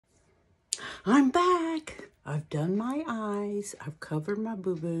I'm back. I've done my eyes. I've covered my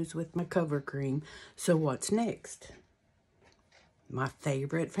boo-boos with my cover cream. So what's next? My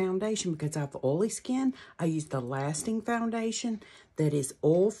favorite foundation, because I have oily skin. I use the Lasting foundation that is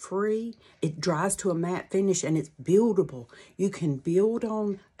oil-free. It dries to a matte finish and it's buildable. You can build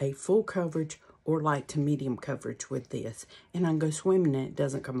on a full coverage or light to medium coverage with this. And I can go swimming and it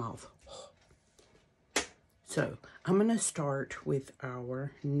doesn't come off. So I'm going to start with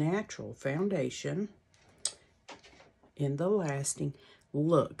our natural foundation in the Lasting.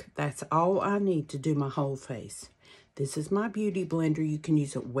 Look, that's all I need to do my whole face. This is my beauty blender. You can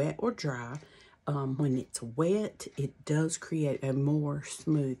use it wet or dry. When it's wet, it does create a more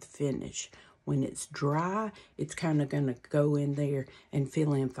smooth finish. When it's dry, it's kind of going to go in there and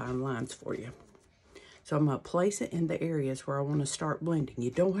fill in fine lines for you. So I'm going to place it in the areas where I want to start blending. You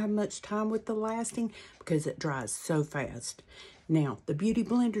don't have much time with the Lasting because it dries so fast. Now, the beauty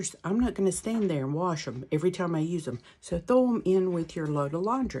blenders, I'm not going to stand there and wash them every time I use them. So throw them in with your load of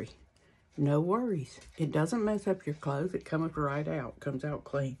laundry. No worries. It doesn't mess up your clothes. It comes right out. Comes out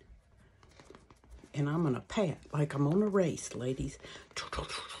clean. And I'm going to pat like I'm on a race, ladies.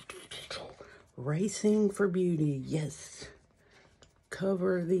 Racing for beauty. Yes.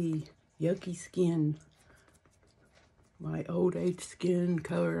 Cover the yucky skin. My old age skin,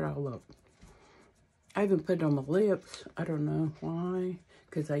 cover it all up. I even put it on my lips. I don't know why.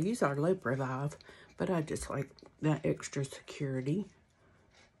 Because I use our Lip Revive. But I just like that extra security.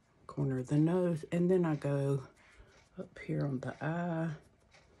 Corner of the nose. And then I go up here on the eye.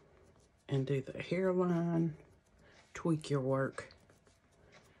 And do the hairline. Tweak your work.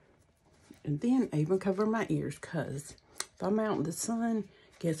 And then even cover my ears. Because if I'm out in the sun,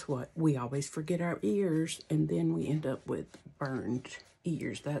 guess what? We always forget our ears, and then we end up with burned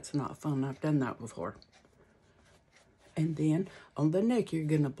ears. That's not fun. I've done that before. And then on the neck, you're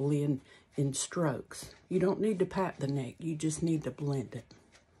going to blend in strokes. You don't need to pat the neck. You just need to blend it.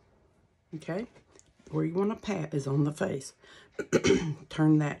 Okay? Where you want to pat is on the face.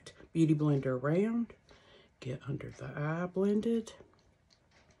 Turn that beauty blender around. Get under the eye blended.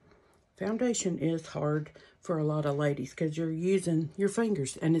 Foundation is hard for a lot of ladies because you're using your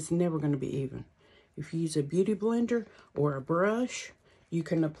fingers and it's never going to be even. If you use a beauty blender or a brush, you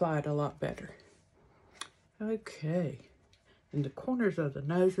can apply it a lot better. Okay. In the corners of the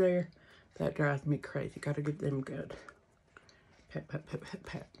nose there, that drives me crazy. Got to get them good. Pat, pat, pat, pat,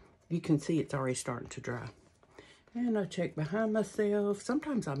 pat. You can see it's already starting to dry. And I check behind myself.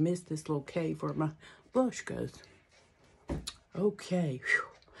 Sometimes I miss this little cave where my blush goes. Okay. Whew.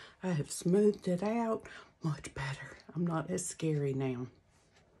 I have smoothed it out much better. I'm not as scary now.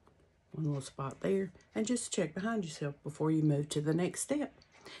 One little spot there. And just check behind yourself before you move to the next step.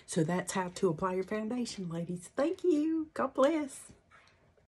 So that's how to apply your foundation, ladies. Thank you. God bless.